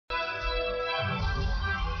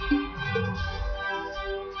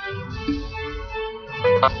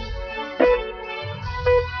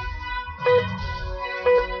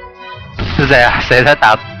是谁啊？谁在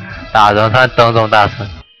打的？他灯这么大声。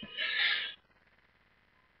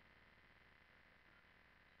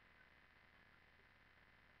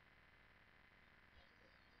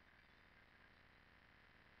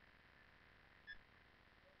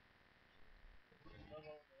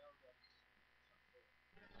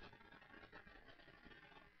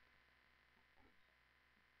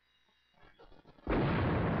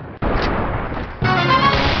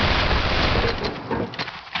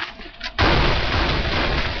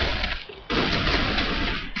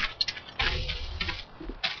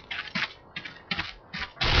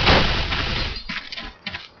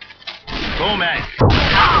Format.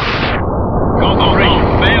 Go.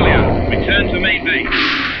 Failure. Return to main base.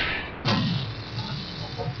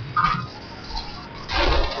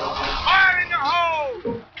 Fire in the hole!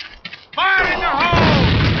 Fire in the hole!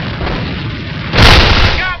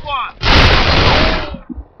 Got one!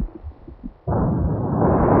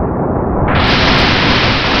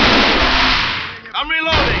 I'm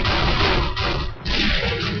reloading.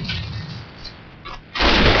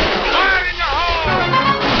 Fire in the hole!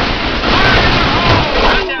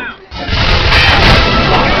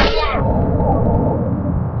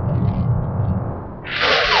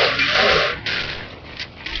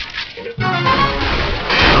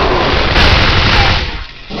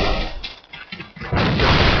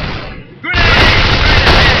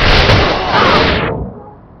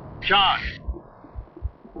 Charge.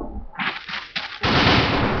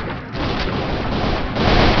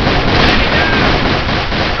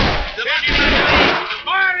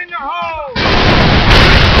 Fire in the hole!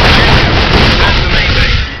 That's the main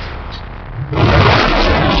base.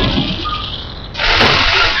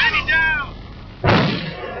 Enemy down! Enemy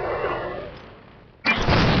down!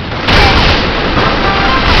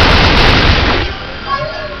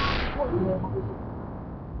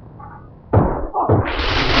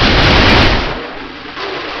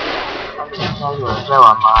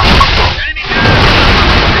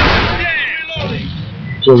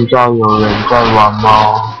 现在有人在玩吗？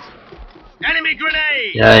 Enemy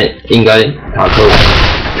grenade! 现在应该塔克。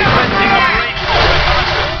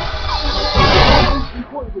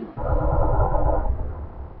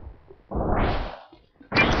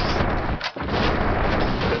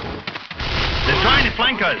They're trying to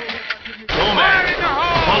flank us. Fire in the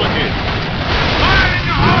hole! Apologies. Fire in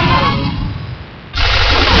the hole!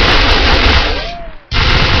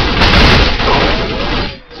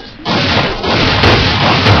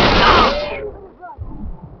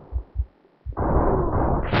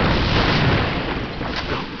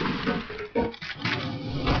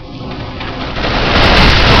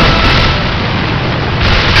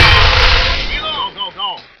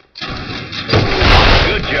 Go.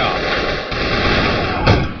 Good job.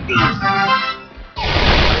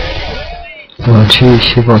 我去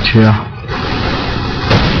西宝区啊！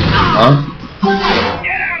啊？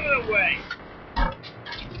 Get out of the way.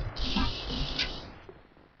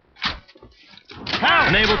 Help!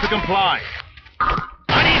 Unable to comply.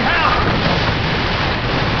 I need help.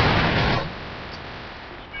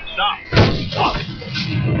 Stop.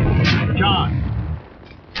 Charge.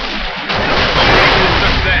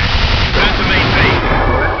 Success. Return to main base.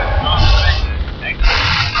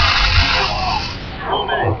 Excellent.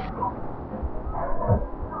 Format.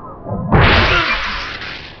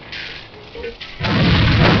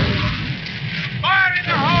 Fire in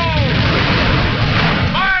the hole!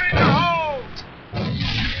 Fire in the hole!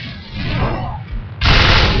 Go.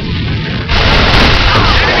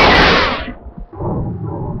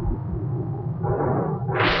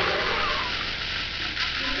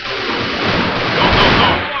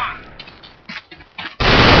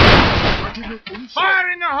 Fire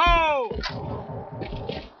in the hole!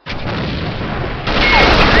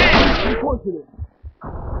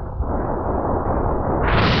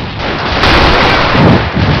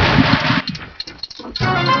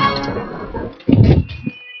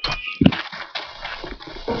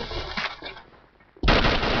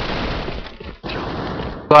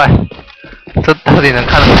喂，这到底能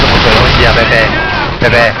看出什么鬼东西啊，贝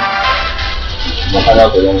贝？我看到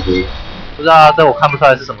鬼东西。不知道啊，这我看不出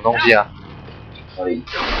来是什么东西啊。可以。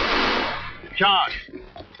Charge.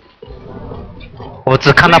 我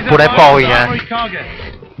只看到不来爆音啊，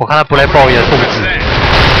我看到不来爆音的数字。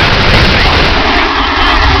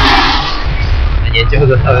研究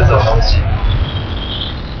这到底是什么东西？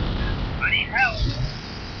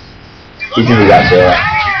一只皮卡丘啊？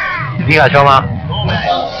是皮卡丘吗？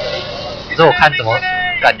可是我看怎么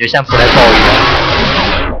感觉像不来爆音啊？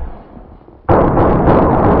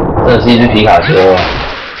这是一只皮卡丘啊。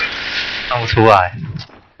看不出来。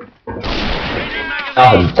他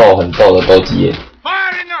很逗的斗鸡眼。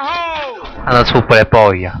看得出 Black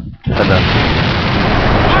Boy 啊，真的。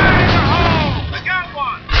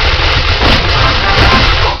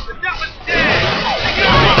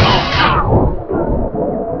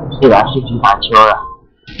是吧？是去打球了，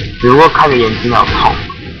只不过看着眼睛好痛。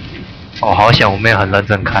哦，好险我没有很认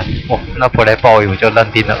真看。哦，那 Black Boy 我就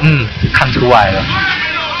认定了，看出来了。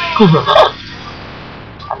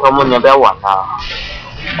周末你要不要玩啊？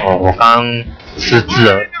哦，我刚失智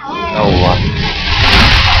了，要我玩。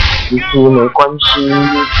其实没关系，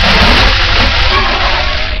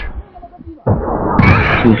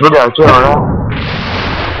死不了就好了，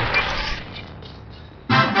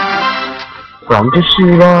玩就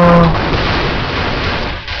是啦，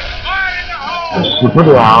死不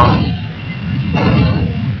了，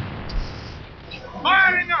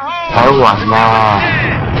才玩啦。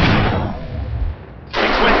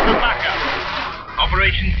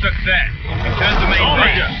Operation success. Return to main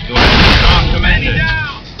base. Start commanders.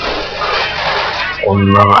 我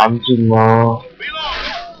们安静哦。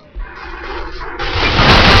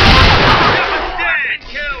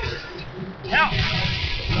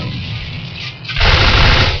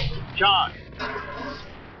Charge.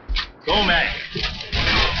 Go man.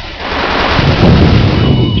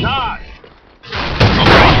 Charge.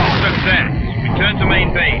 Operation success. Return to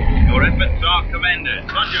main base. Your efforts are commended.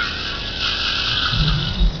 Roger.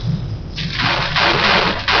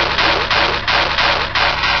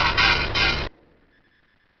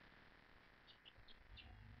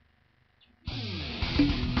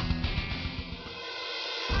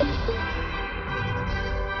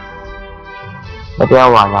 要不要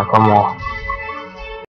玩啊，哥们？